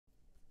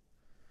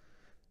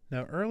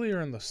Now,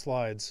 earlier in the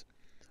slides,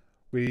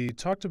 we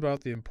talked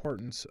about the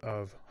importance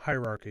of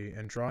hierarchy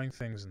and drawing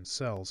things in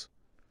cells.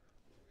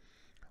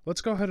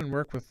 Let's go ahead and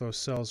work with those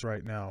cells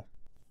right now.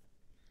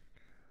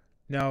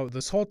 Now,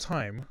 this whole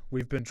time,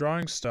 we've been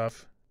drawing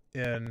stuff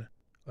in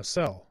a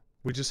cell.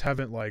 We just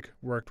haven't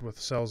worked with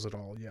cells at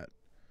all yet.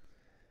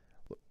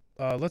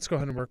 Let's go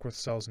ahead and work with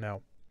cells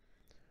now.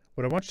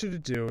 What I want you to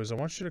do is I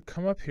want you to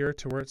come up here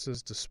to where it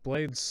says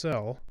displayed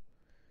cell.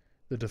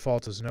 The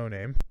default is no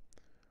name.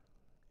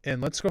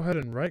 And let's go ahead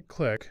and right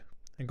click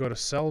and go to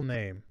cell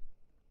name.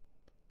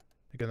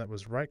 Again, that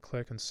was right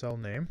click and cell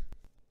name.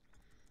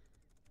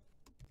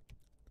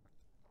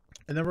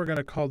 And then we're going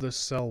to call this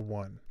cell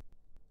 1.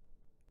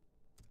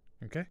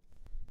 Okay?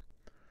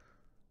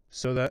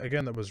 So that,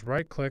 again, that was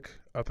right click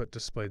up at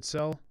displayed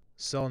cell,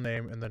 cell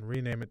name, and then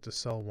rename it to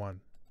cell 1.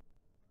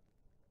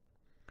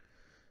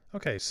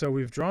 Okay, so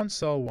we've drawn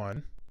cell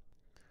 1.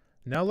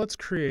 Now let's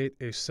create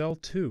a cell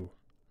 2.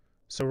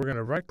 So we're going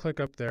to right click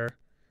up there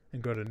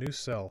and go to new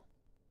cell.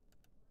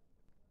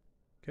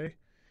 Okay?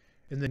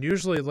 And then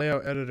usually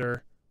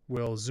LayoutEditor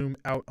will zoom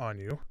out on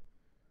you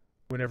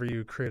whenever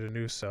you create a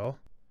new cell.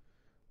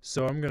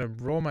 So I'm going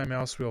to roll my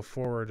mouse wheel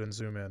forward and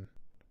zoom in.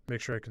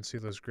 Make sure I can see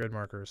those grid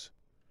markers.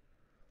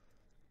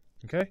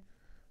 Okay?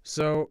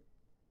 So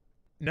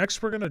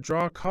next we're going to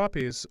draw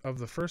copies of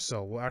the first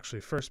cell. Well,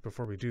 actually first,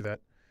 before we do that,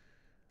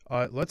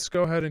 let's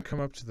go ahead and come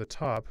up to the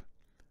top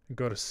and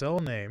go to cell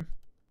name.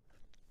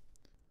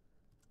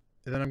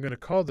 And then I'm going to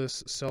call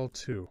this cell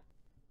 2.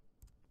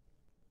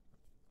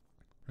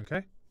 Okay?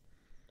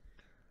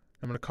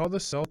 I'm going to call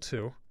this cell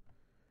 2.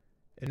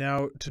 And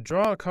now to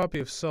draw a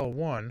copy of cell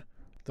 1,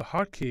 the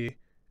hotkey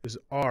is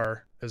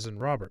R as in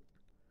Robert.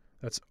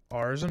 That's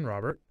R as in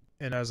Robert.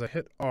 And as I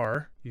hit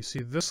R, you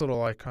see this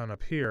little icon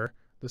up here.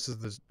 This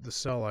is the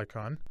cell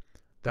icon.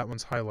 That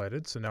one's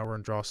highlighted, so now we're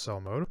in draw cell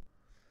mode.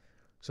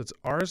 So it's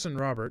R as in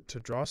Robert to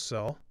draw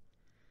cell.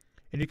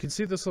 And you can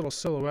see this little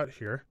silhouette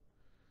here.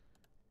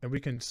 And we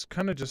can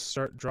kind of just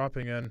start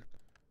dropping in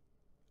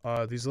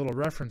these little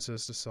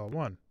references to cell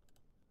 1.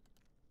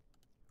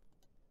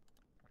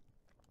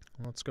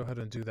 Let's go ahead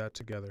and do that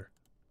together.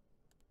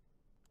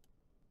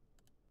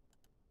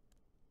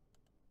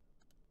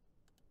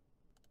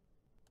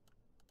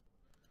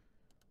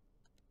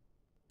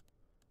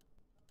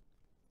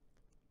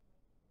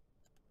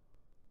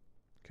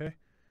 Okay,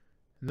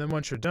 and then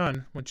once you're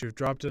done, once you've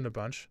dropped in a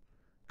bunch,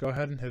 go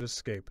ahead and hit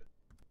escape.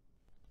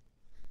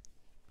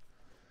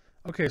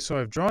 Okay, so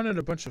I've drawn in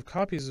a bunch of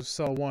copies of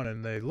cell 1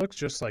 and they look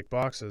just like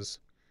boxes.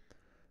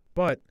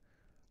 But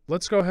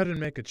let's go ahead and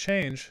make a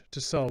change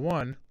to cell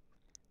 1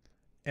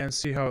 and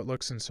see how it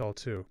looks in cell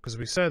 2. Because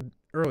we said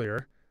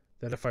earlier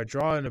that if I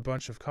draw in a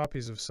bunch of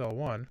copies of cell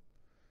 1,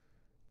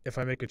 if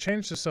I make a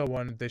change to cell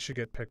 1, they should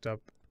get picked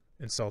up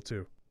in cell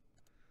 2.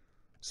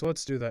 So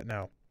let's do that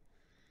now.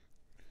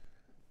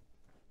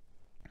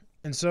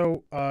 And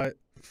so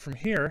from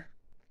here,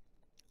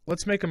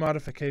 let's make a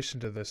modification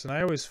to this. And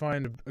I always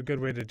find a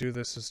good way to do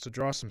this is to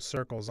draw some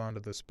circles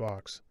onto this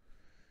box.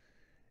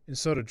 And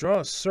so to draw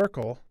a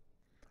circle,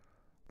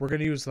 we're going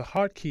to use the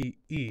hotkey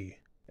E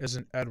as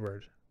in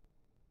Edward.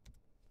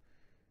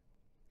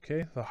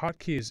 Okay, the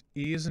hotkey is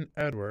E as in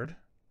Edward.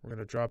 We're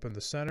going to drop in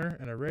the center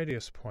and a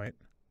radius point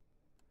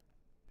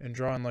and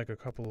draw in like a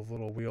couple of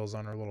little wheels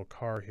on our little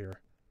car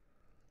here.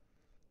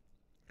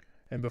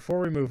 And before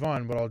we move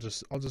on, but I'll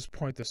just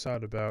point this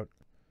out about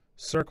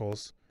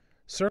circles.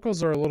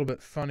 Circles are a little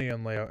bit funny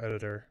in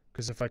LayoutEditor,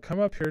 because if I come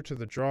up here to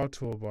the Draw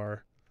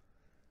toolbar,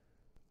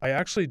 I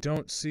actually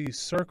don't see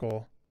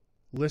circle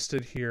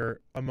listed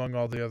here among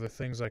all the other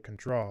things I can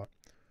draw.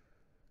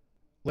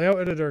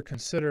 LayoutEditor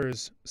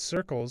considers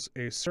circles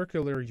a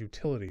circular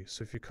utility.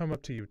 So if you come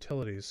up to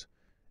Utilities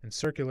and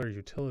Circular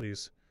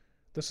Utilities,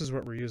 this is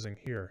what we're using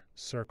here,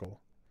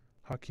 circle.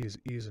 Hotkey is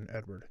E as in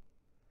Edward.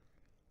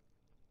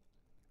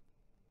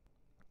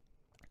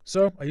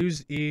 So I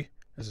used E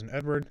as in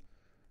Edward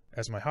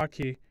as my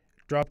hotkey,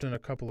 dropped in a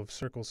couple of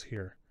circles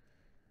here.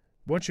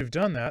 Once you've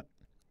done that,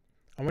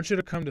 I want you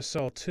to come to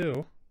cell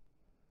 2.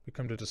 We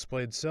come to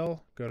displayed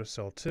cell, go to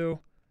cell 2,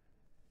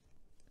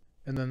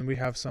 and then we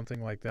have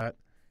something like that.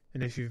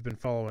 And if you've been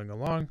following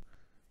along,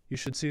 you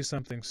should see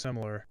something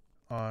similar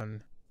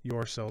on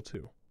your cell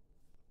 2.